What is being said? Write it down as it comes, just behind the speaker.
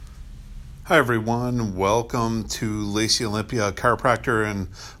Hi everyone, welcome to Lacey Chiropractor in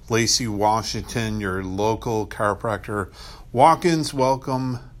Lacey, Washington, your local chiropractor. Walk-ins,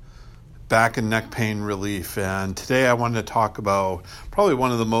 welcome, back and neck pain relief. And today I wanted to talk about probably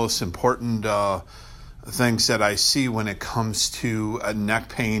one of the most important things that I see when it comes to neck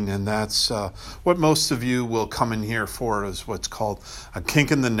pain, and that's what most of you will come in here for, is what's called a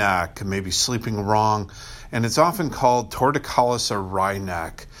kink in the neck, maybe sleeping wrong, and it's often called torticollis or wry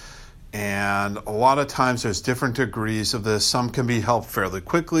neck. And a lot of times there's different degrees of this. Some can be helped fairly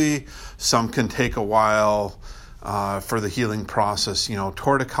quickly. Some can take a while for the healing process.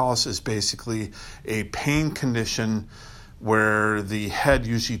 Torticollis is basically a pain condition where the head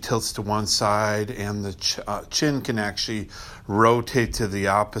usually tilts to one side and the chin can actually rotate to the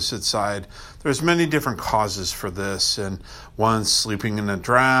opposite side. There's many different causes for this, and one's sleeping in a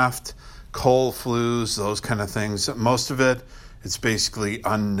draft, cold flus, those kind of things. Most of it's basically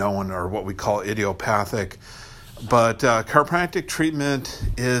unknown, or what we call idiopathic. But chiropractic treatment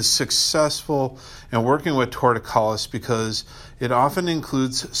is successful in working with torticollis because it often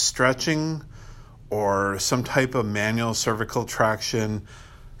includes stretching or some type of manual cervical traction,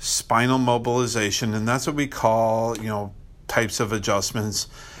 spinal mobilization, and that's what we call, types of adjustments,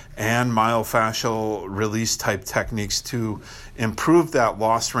 and myofascial release type techniques to improve that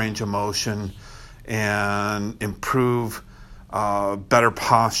lost range of motion and improve better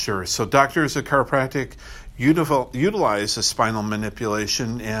posture. So doctors of chiropractic utilize the spinal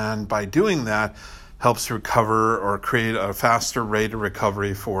manipulation, and by doing that, helps recover or create a faster rate of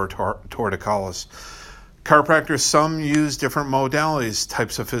recovery for torticollis. Chiropractors, some use different modalities,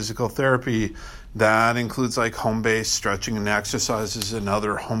 types of physical therapy. That includes like home-based stretching and exercises and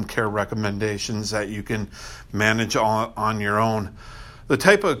other home care recommendations that you can manage on your own. The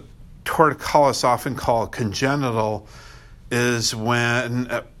type of torticollis, often called congenital, is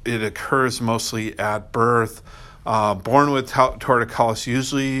when it occurs mostly at birth. Born with torticollis,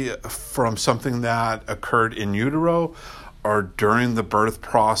 usually from something that occurred in utero or during the birth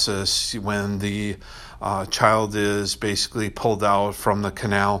process when the child is basically pulled out from the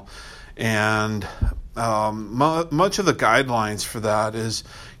canal. And much of the guidelines for that is,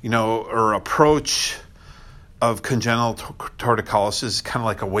 or approach of congenital torticollis is kind of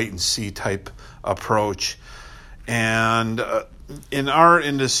like a wait-and-see type approach. And in our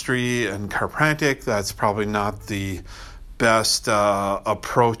industry and chiropractic, that's probably not the best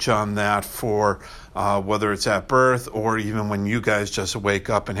approach on that for whether it's at birth or even when you guys just wake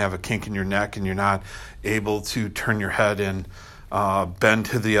up and have a kink in your neck and you're not able to turn your head and bend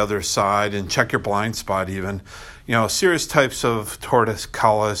to the other side and check your blind spot even. Serious types of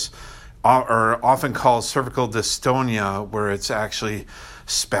torticollis are often called cervical dystonia, where it's actually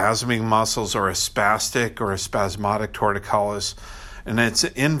spasming muscles, or a spastic or a spasmodic torticollis, and it's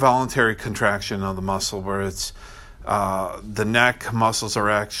an involuntary contraction of the muscle where it's the neck muscles are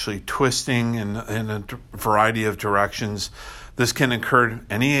actually twisting in a variety of directions. This can occur at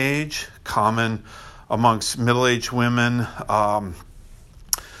any age, common amongst middle-aged women.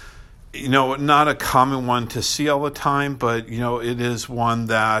 Not a common one to see all the time, but it is one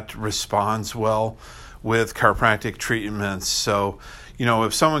that responds well with chiropractic treatments. So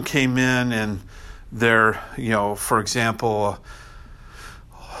if someone came in and they're, for example,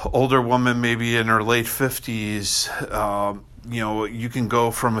 older woman, maybe in her late 50s, you can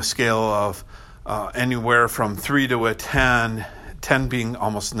go from a scale of anywhere from 3 to a 10, 10 being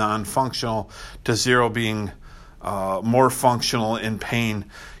almost non-functional to 0 being more functional in pain.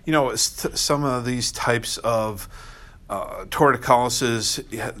 Some of these types of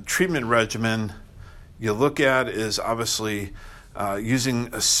torticollis treatment regimen you look at is obviously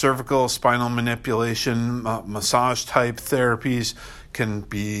using a cervical spinal manipulation, massage type therapies can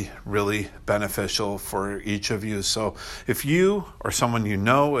be really beneficial for each of you. So if you or someone you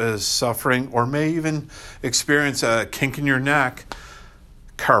know is suffering or may even experience a kink in your neck,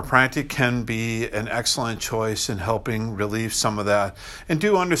 chiropractic can be an excellent choice in helping relieve some of that. And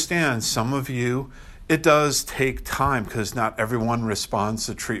do understand, some of you, it does take time because not everyone responds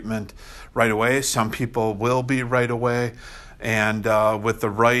to treatment right away. Some people will be right away. And with the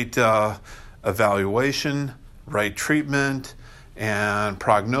right evaluation, right treatment, and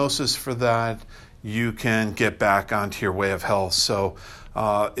prognosis for that, you can get back onto your way of health. So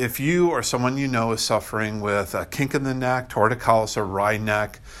if you or someone you know is suffering with a kink in the neck, torticollis, or wry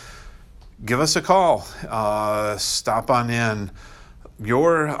neck, give us a call. Stop on in.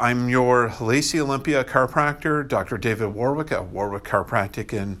 I'm your Lacey chiropractor, Dr. David Warwicj at Warwicj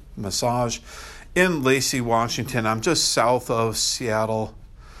Chiropractic and Massage in Lacey, Washington. I'm just south of Seattle,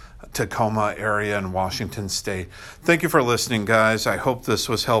 Tacoma area in Washington State. Thank you for listening, guys. I hope this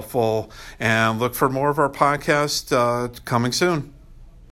was helpful, and look for more of our podcast coming soon.